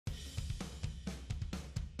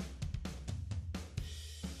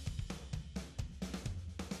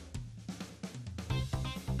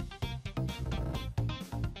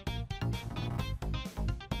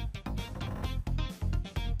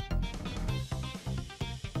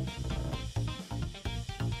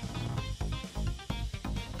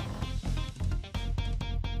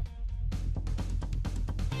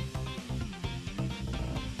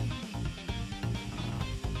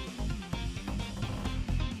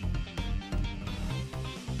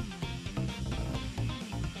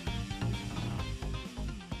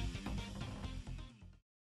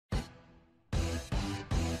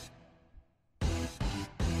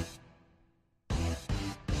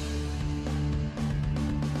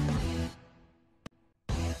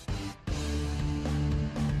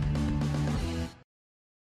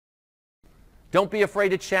Don't be afraid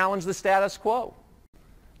to challenge the status quo.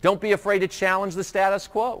 Don't be afraid to challenge the status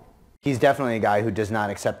quo. He's definitely a guy who does not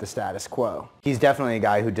accept the status quo. He's definitely a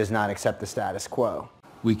guy who does not accept the status quo.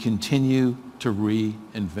 We continue to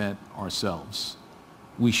reinvent ourselves.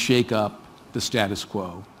 We shake up the status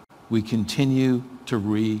quo. We continue to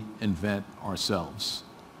reinvent ourselves.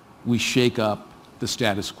 We shake up the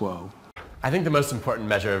status quo. I think the most important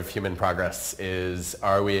measure of human progress is,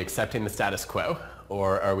 are we accepting the status quo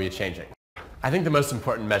or are we changing? I think the most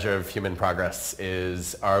important measure of human progress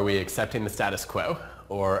is, are we accepting the status quo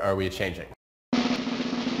or are we changing?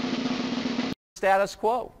 Status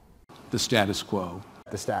quo. The status quo.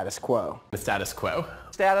 The status quo. The status quo.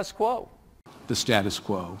 Status quo. The status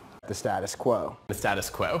quo. The status quo. The status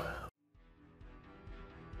quo.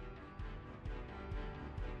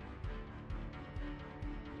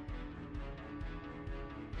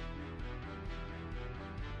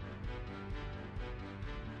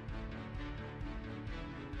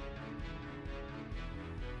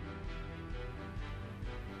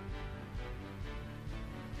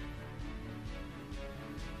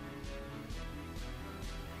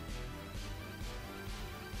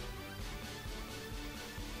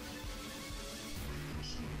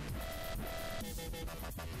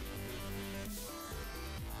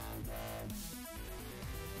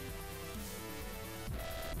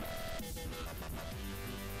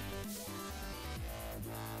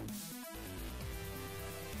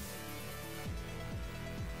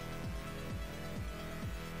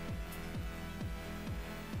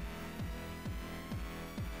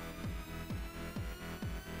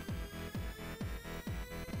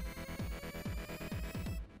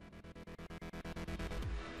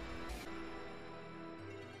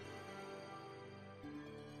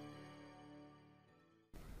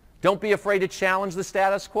 Don't be afraid to challenge the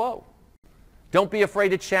status quo. Don't be afraid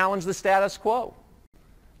to challenge the status quo.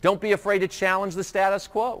 Don't be afraid to challenge the status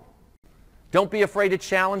quo. Don't be afraid to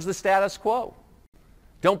challenge the status quo.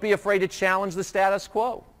 Don't be afraid to challenge the status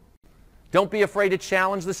quo. Don't be afraid to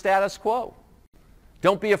challenge the status quo.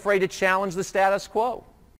 Don't be afraid to challenge the status quo.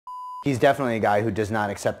 He's definitely a guy who does not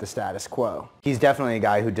accept the status quo. He's definitely a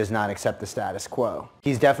guy who does not accept the status quo.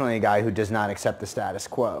 He's definitely a guy who does not accept the status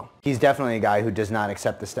quo. He's definitely a guy who does not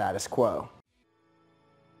accept the status quo.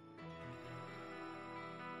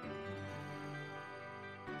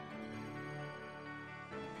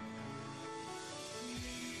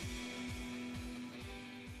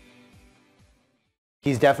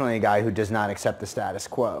 He's definitely a guy who does not accept the status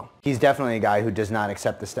quo. He's definitely a guy who does not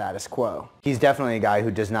accept the status quo. He's definitely a guy who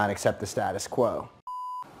does not accept the status quo.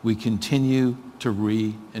 We continue to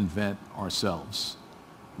reinvent ourselves.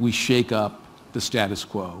 We shake up the status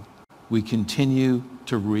quo. We continue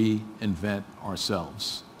to reinvent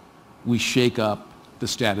ourselves. We shake up the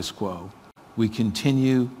status quo. We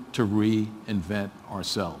continue to reinvent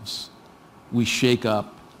ourselves. We shake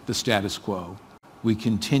up the status quo. We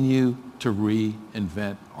continue to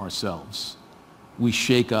reinvent ourselves. We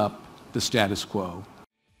shake up the status quo.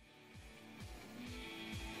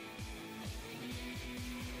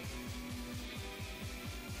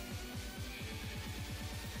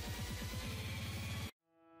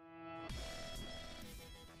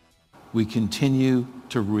 We continue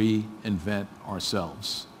to reinvent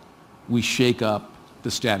ourselves. We shake up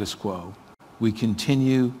the status quo. We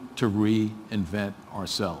continue to reinvent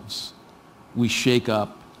ourselves. We shake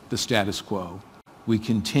up the status quo. We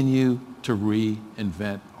continue to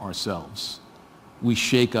reinvent ourselves. We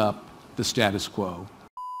shake up the status quo.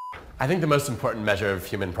 I think the most important measure of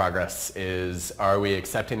human progress is, are we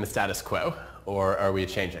accepting the status quo or are we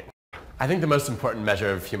changing? I think the most important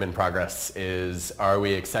measure of human progress is, are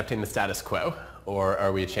we accepting the status quo or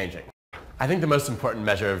are we changing? I think the most important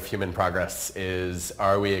measure of human progress is,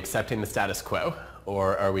 are we accepting the status quo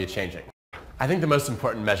or are we changing? I think the most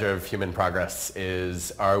important measure of human progress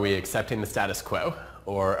is, are we accepting the status quo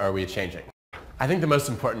or are we changing? I think the most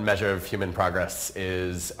important measure of human progress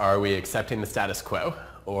is, are we accepting the status quo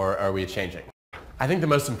or are we changing? I think the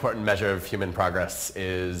most important measure of human progress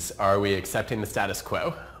is, are we accepting the status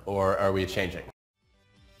quo or are we changing?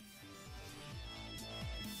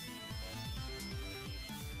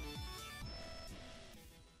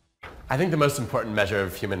 I think the most important measure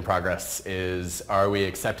of human progress is, are we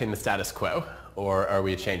accepting the status quo or are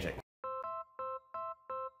we changing?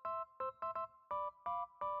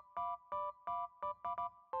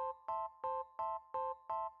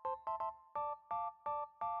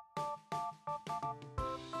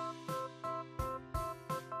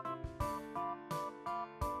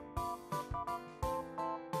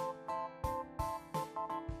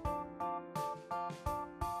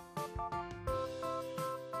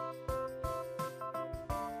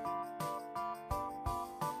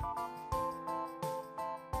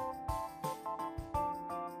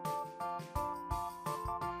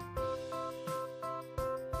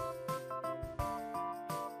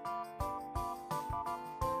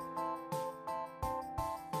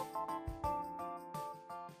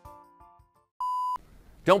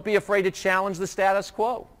 Don't be afraid to challenge the status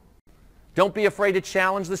quo. Don't be afraid to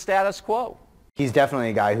challenge the status quo. He's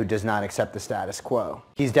definitely a guy who does not accept the status quo.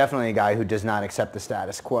 He's definitely a guy who does not accept the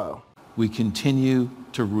status quo. We continue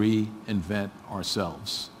to reinvent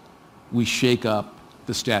ourselves. We shake up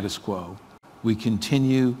the status quo. We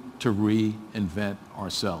continue to reinvent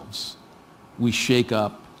ourselves. We shake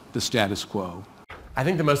up the status quo. I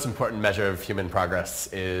think the most important measure of human progress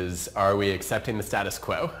is, are we accepting the status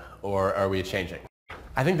quo or are we changing?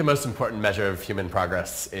 I think the most important measure of human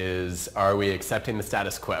progress is, are we accepting the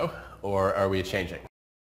status quo or are we changing?